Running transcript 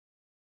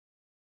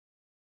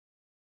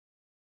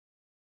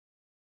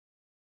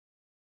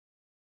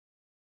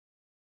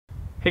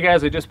Hey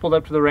guys, I just pulled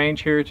up to the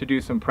range here to do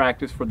some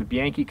practice for the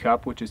Bianchi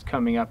Cup, which is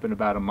coming up in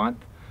about a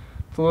month.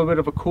 It's a little bit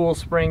of a cool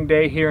spring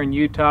day here in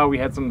Utah. We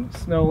had some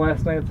snow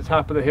last night at the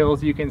top of the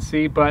hills, you can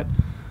see, but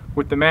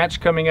with the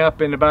match coming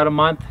up in about a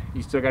month,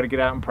 you still got to get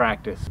out and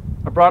practice.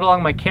 I brought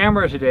along my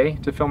camera today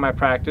to film my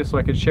practice so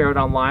I could share it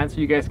online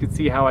so you guys could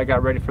see how I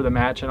got ready for the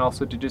match, and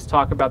also to just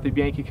talk about the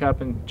Bianchi Cup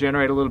and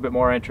generate a little bit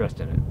more interest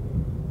in it.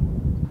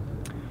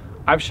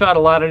 I've shot a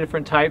lot of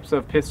different types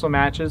of pistol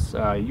matches,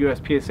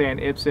 USPSA and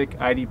IPSC,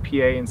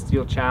 IDPA and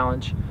Steel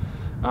Challenge,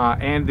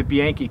 and the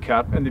Bianchi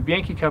Cup. And the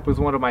Bianchi Cup was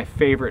one of my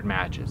favorite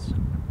matches.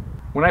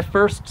 When I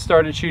first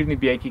started shooting the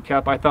Bianchi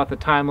Cup, I thought the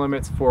time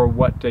limits for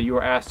what you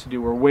were asked to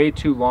do were way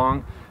too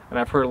long, and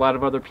I've heard a lot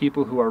of other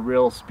people who are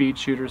real speed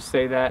shooters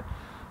say that.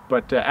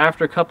 But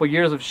after a couple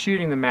years of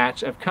shooting the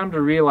match, I've come to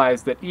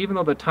realize that even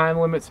though the time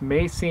limits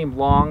may seem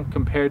long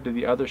compared to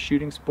the other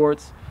shooting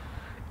sports,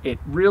 it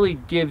really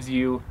gives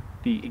you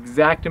the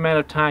exact amount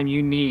of time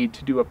you need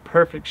to do a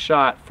perfect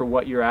shot for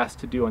what you're asked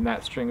to do on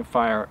that string of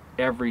fire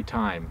every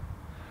time.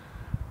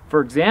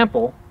 For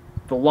example,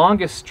 the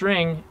longest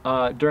string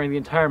during the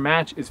entire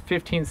match is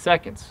 15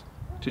 seconds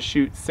to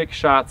shoot 6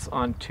 shots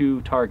on 2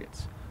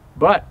 targets.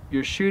 But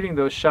you're shooting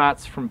those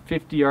shots from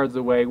 50 yards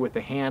away with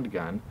a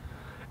handgun,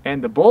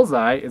 and the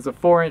bullseye is a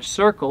 4-inch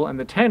circle and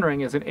the 10 ring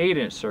is an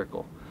 8-inch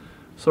circle.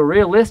 So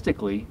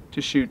realistically,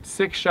 to shoot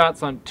 6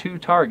 shots on 2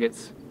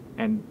 targets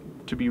and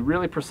to be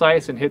really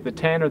precise and hit the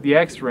 10 or the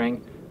X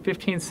ring,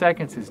 15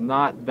 seconds is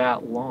not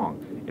that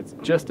long. It's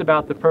just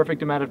about the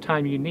perfect amount of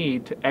time you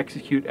need to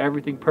execute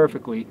everything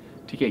perfectly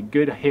to get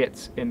good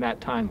hits in that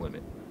time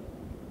limit.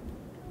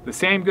 The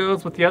same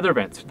goes with the other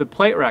events. The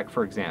plate rack,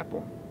 for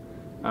example.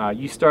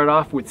 You start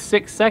off with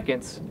 6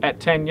 seconds at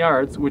 10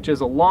 yards, which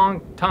is a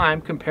long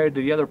time compared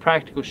to the other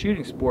practical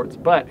shooting sports,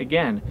 but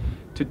again,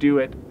 to do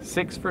it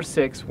 6 for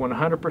 6,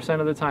 100%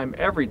 of the time,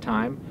 every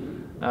time,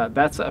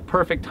 that's a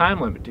perfect time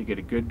limit to get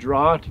a good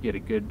draw, to get a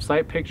good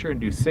sight picture, and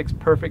do 6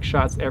 perfect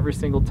shots every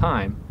single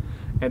time.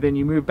 And then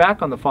you move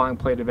back on the falling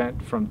plate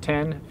event from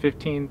 10,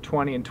 15,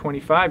 20, and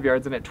 25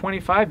 yards, and at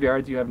 25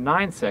 yards you have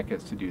 9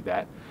 seconds to do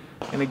that.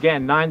 And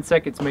again, 9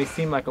 seconds may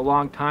seem like a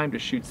long time to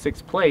shoot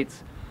 6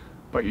 plates,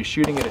 but you're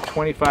shooting it at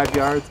 25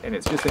 yards, and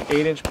it's just an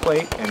 8-inch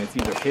plate, and it's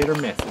either hit or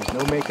miss. There's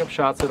no makeup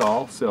shots at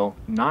all, so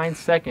 9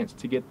 seconds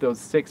to get those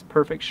 6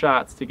 perfect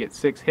shots to get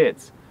 6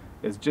 hits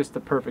is just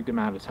the perfect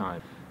amount of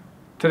time.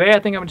 Today I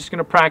think I'm just going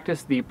to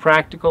practice the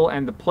practical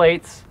and the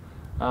plates.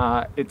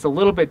 It's a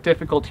little bit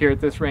difficult here at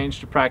this range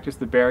to practice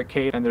the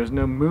barricade, and there's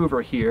no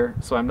mover here,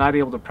 so I'm not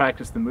able to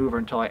practice the mover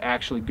until I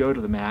actually go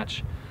to the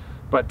match.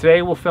 But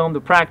today we'll film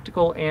the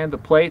practical and the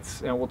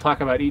plates, and we'll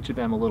talk about each of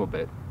them a little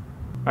bit.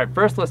 Alright,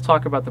 first let's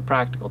talk about the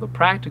practical. The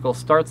practical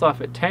starts off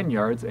at 10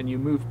 yards and you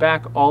move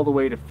back all the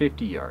way to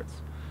 50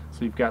 yards.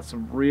 So you've got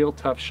some real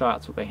tough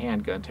shots with a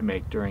handgun to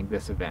make during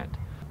this event.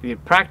 The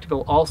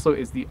practical also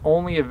is the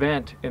only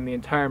event in the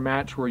entire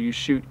match where you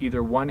shoot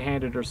either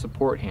one-handed or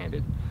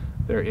support-handed.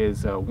 There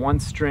is one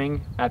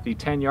string at the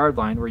 10-yard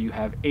line where you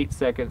have 8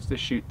 seconds to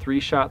shoot 3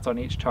 shots on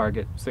each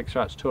target, 6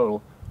 shots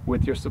total,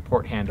 with your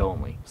support hand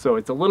only. So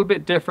it's a little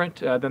bit different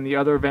than the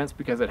other events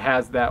because it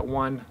has that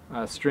one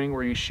string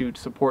where you shoot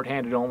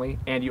support-handed only,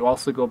 and you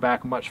also go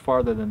back much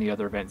farther than the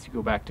other events. You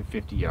go back to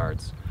 50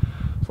 yards.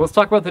 So let's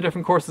talk about the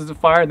different courses of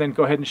fire and then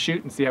go ahead and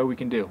shoot and see how we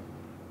can do.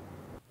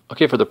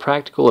 Okay, for the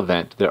practical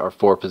event, there are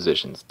 4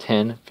 positions,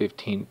 10,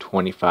 15,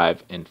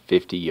 25, and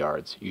 50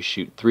 yards. You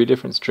shoot 3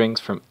 different strings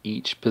from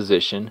each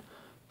position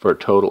for a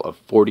total of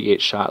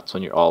 48 shots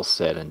when you're all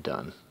said and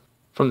done.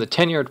 From the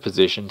 10-yard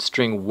position,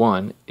 string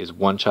 1 is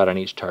 1 shot on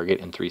each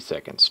target in 3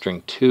 seconds.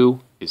 String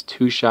 2 is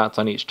 2 shots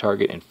on each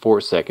target in 4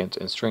 seconds.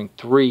 And string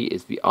 3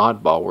 is the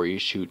oddball where you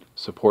shoot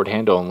support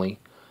hand only,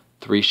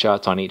 3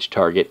 shots on each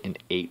target in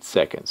 8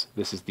 seconds.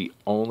 This is the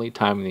only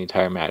time in the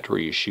entire match where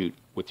you shoot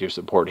with your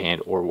support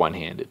hand or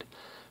one-handed.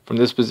 From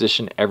this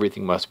position,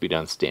 everything must be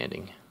done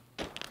standing.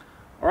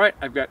 Alright,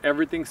 I've got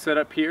everything set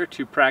up here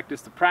to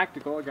practice the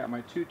practical. I got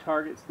my 2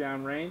 targets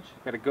downrange.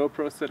 I've got a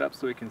GoPro set up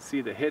so we can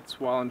see the hits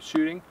while I'm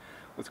shooting.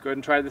 Let's go ahead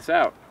and try this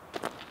out.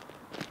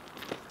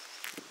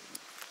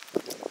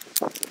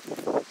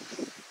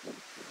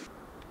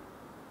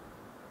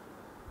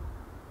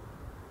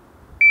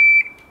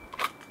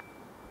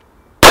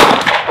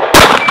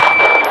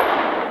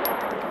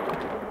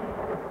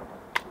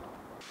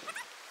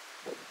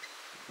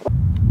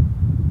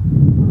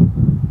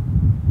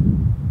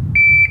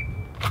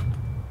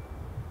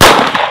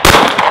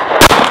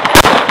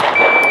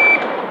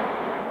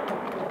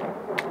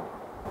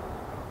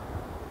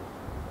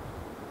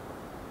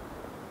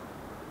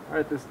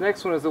 Alright, this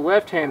next one is a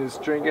left-handed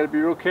string. Got to be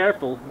real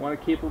careful. You want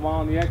to keep them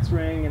all on the X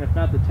ring and if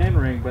not the 10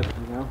 ring, but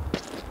you know,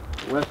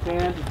 left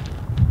hand,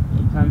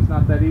 sometimes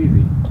not that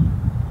easy.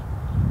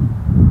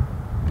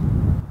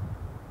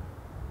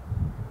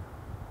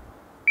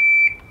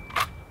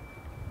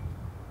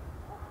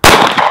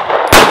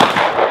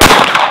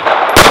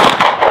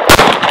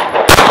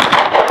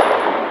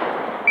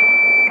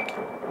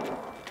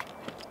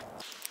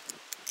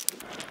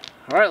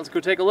 Alright, let's go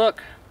take a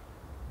look.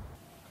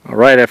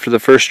 Alright, after the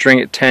first string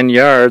at 10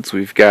 yards,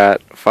 we've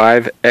got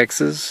 5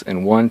 X's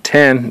and 1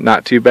 10.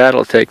 Not too bad,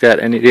 I'll take that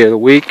any day of the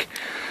week.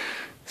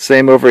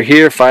 Same over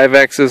here, 5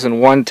 X's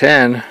and 1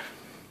 10.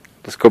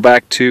 Let's go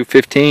back to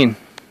 15.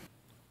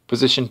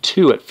 Position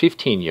 2 at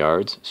 15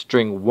 yards,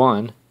 string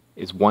 1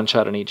 is 1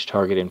 shot on each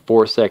target in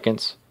 4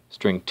 seconds.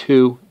 String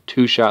 2,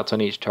 2 shots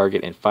on each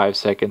target in 5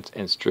 seconds.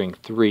 And string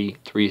 3,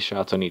 3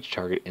 shots on each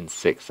target in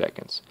 6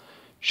 seconds.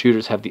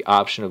 Shooters have the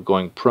option of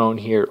going prone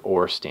here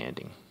or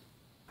standing.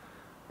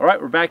 Alright,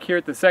 we're back here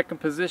at the second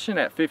position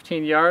at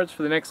 15 yards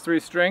for the next 3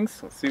 strings.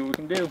 Let's see what we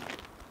can do.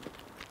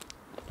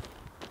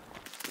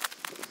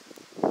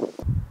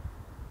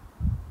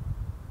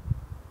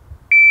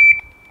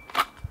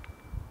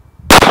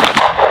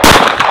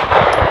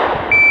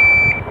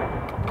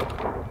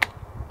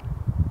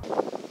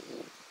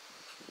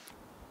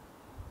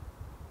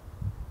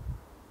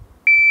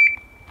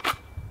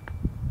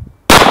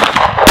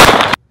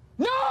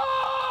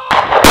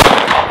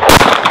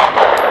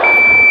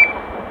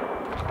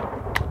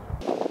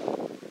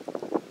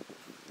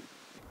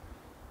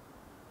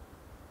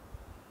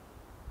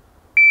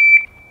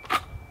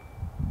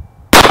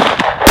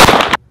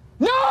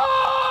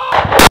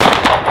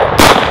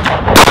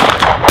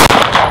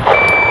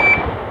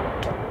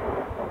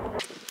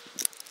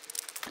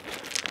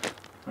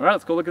 Alright,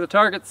 let's go look at the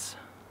targets.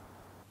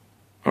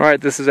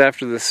 Alright, this is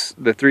after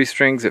the 3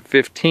 strings at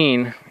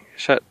 15.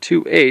 Shot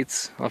 2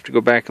 8s. I'll have to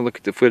go back and look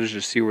at the footage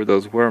to see where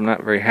those were. I'm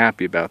not very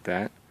happy about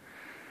that.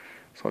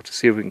 So I'll have to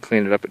see if we can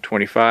clean it up at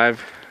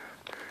 25.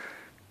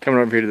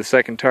 Coming over here to the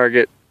second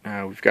target,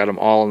 we've got them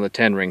all in the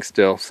 10 ring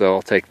still, so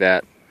I'll take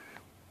that.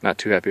 Not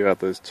too happy about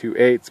those 2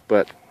 8s,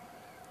 but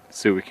let's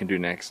see what we can do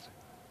next.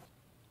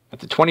 At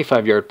the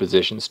 25-yard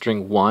position,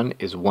 string 1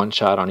 is 1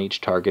 shot on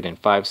each target in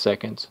 5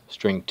 seconds.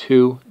 String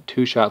 2,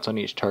 2 shots on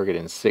each target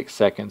in 6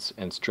 seconds.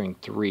 And string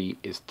 3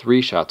 is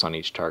 3 shots on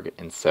each target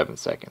in 7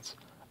 seconds.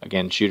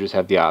 Again, shooters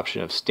have the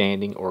option of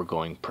standing or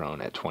going prone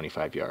at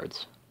 25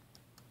 yards.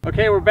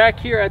 Okay, we're back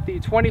here at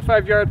the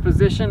 25-yard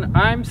position.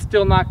 I'm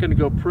still not going to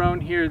go prone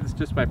here. This is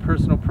just my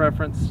personal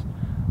preference.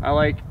 I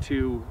like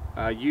to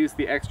use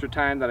the extra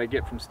time that I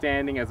get from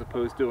standing as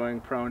opposed to going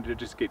prone to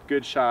just get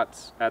good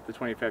shots at the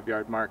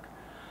 25-yard mark.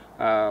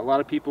 A lot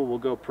of people will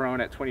go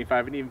prone at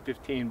 25 and even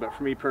 15, but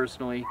for me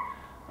personally,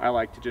 I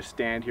like to just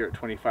stand here at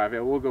 25. I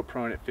will go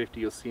prone at 50,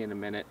 you'll see in a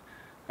minute.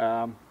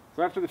 So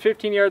after the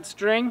 15-yard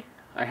string,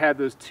 I had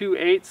those 2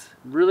 8s.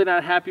 Really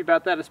not happy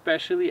about that,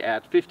 especially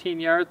at 15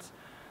 yards.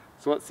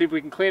 So let's see if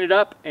we can clean it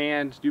up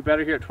and do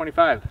better here at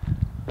 25.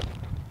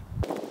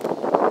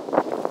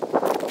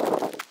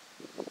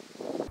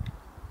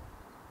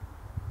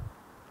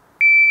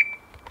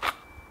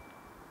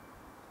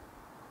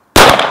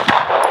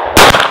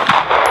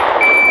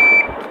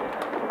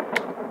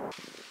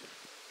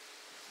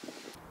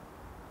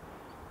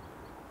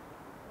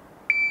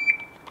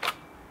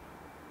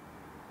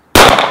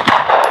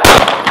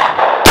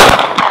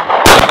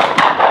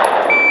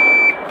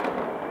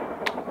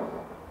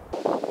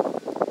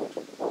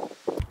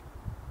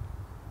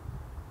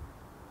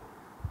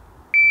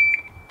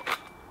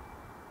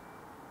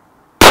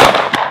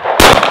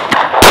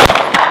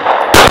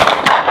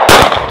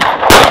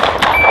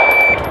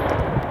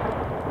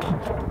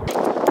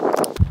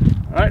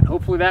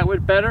 Hopefully that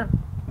went better.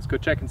 Let's go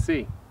check and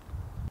see.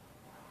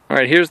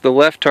 Alright, here's the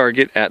left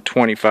target at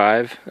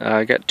 25.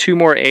 I got 2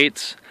 more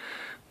 8s.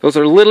 Those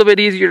are a little bit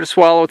easier to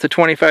swallow at the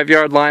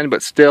 25-yard line,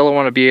 but still I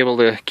want to be able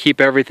to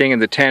keep everything in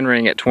the 10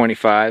 ring at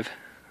 25.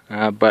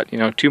 But, you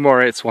know, 2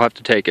 more 8s, we'll have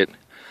to take it.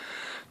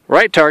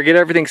 Right target,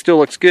 everything still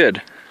looks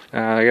good.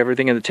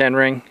 Everything in the 10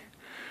 ring.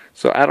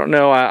 So I don't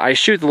know, I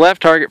shoot the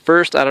left target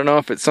first. I don't know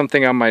if it's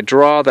something on my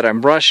draw that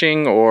I'm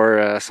rushing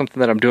or something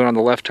that I'm doing on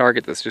the left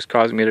target that's just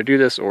causing me to do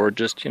this, or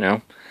just, you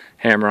know,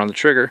 hammer on the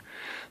trigger.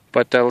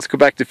 But let's go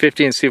back to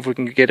 50 and see if we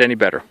can get any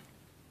better.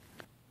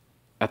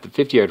 At the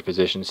 50-yard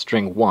position,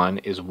 string 1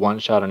 is 1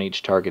 shot on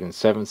each target in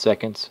 7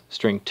 seconds.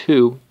 String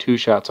 2, 2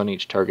 shots on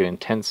each target in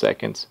 10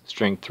 seconds.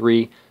 String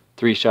 3,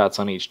 3 shots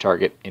on each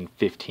target in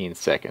 15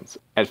 seconds.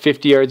 At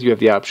 50 yards, you have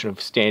the option of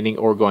standing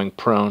or going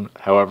prone.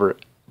 However,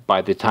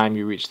 by the time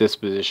you reach this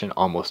position,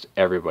 almost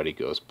everybody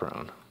goes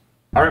prone.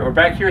 Alright, we're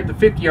back here at the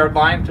 50-yard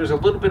line. There's a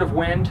little bit of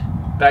wind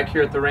back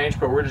here at the range,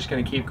 but we're just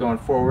going to keep going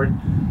forward.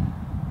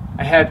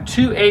 I had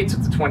 2 8s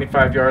at the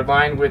 25-yard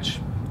line, which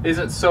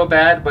isn't so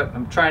bad, but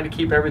I'm trying to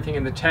keep everything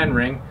in the 10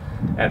 ring.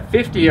 At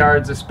 50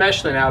 yards,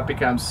 especially now, it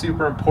becomes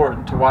super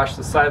important to watch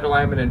the sight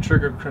alignment and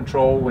trigger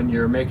control when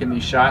you're making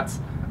these shots.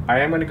 I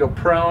am going to go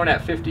prone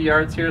at 50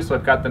 yards here, so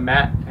I've got the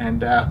mat,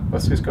 and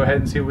let's just go ahead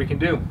and see what we can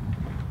do.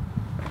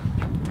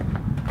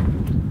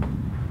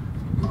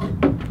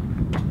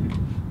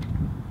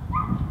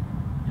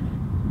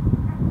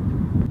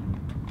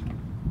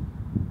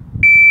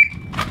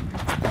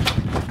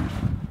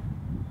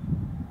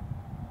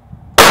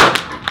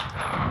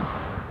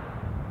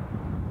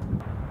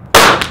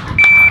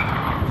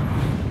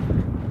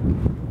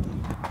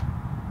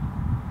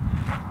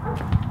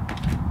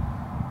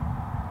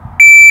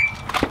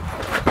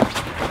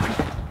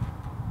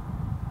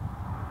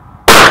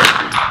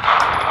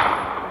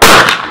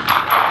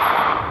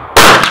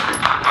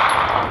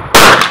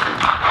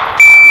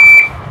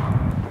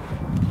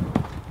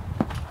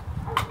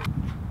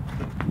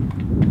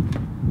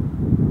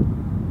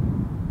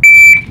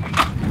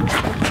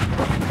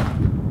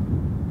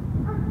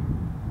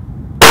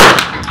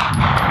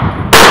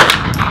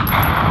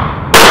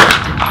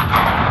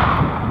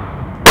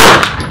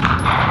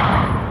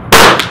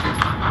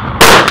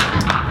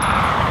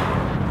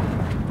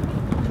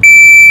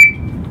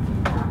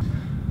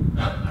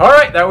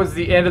 Alright, that was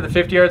the end of the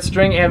 50-yard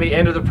string and the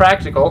end of the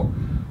practical.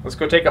 Let's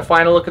go take a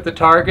final look at the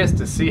targets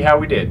to see how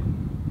we did.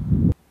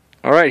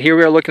 Alright, here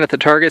we are looking at the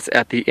targets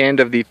at the end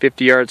of the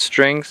 50-yard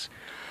strings.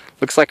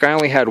 Looks like I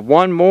only had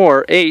one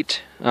more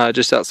 8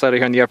 just outside of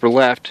here in the upper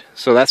left,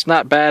 so that's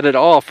not bad at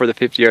all for the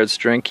 50-yard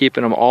string,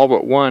 keeping them all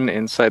but one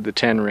inside the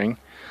 10 ring.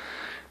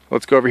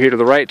 Let's go over here to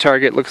the right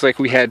target. Looks like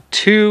we had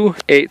 2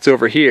 8s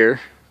over here,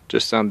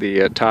 just on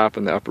the top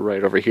and the upper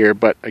right over here,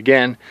 but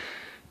again,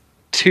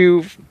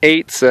 2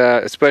 8s,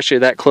 especially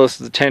that close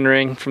to the 10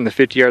 ring from the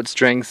 50-yard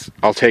strings,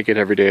 I'll take it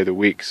every day of the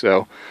week.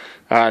 So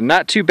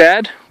not too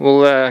bad.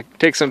 We'll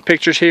take some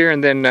pictures here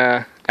and then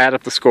add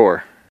up the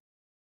score.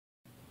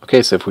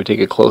 Okay, so if we take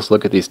a close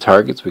look at these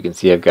targets, we can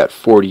see I've got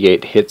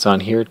 48 hits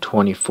on here,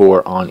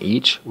 24 on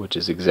each, which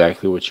is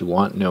exactly what you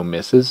want, no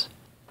misses.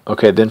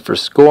 Okay, then for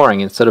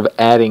scoring, instead of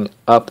adding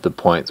up the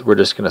points, we're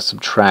just going to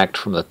subtract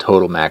from the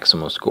total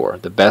maximum score.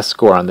 The best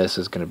score on this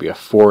is going to be a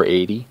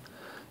 480,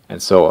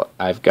 and so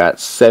I've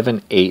got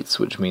 7 8s,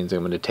 which means I'm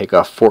going to take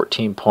off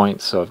 14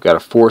 points, so I've got a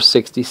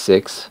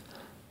 466.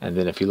 And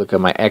then if you look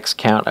at my X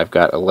count, I've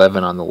got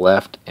 11 on the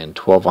left and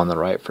 12 on the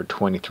right for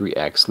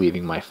 23X,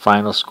 leaving my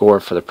final score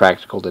for the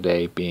practical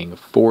today being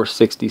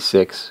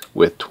 466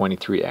 with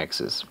 23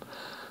 X's.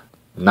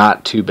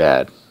 Not too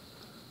bad.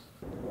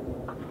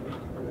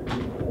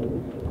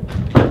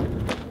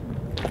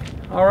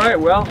 Alright,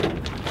 well,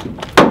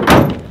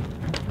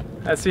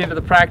 that's the end of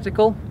the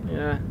practical.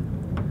 Yeah.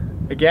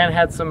 Again,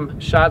 had some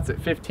shots at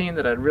 15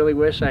 that I really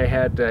wish I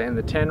had in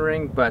the 10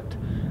 ring, but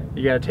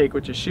you gotta take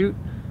what you shoot.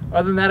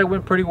 Other than that, it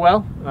went pretty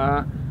well.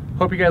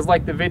 Hope you guys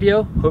liked the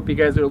video. Hope you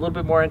guys are a little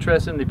bit more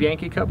interested in the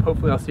Bianchi Cup.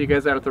 Hopefully I'll see you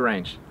guys out at the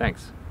range.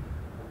 Thanks.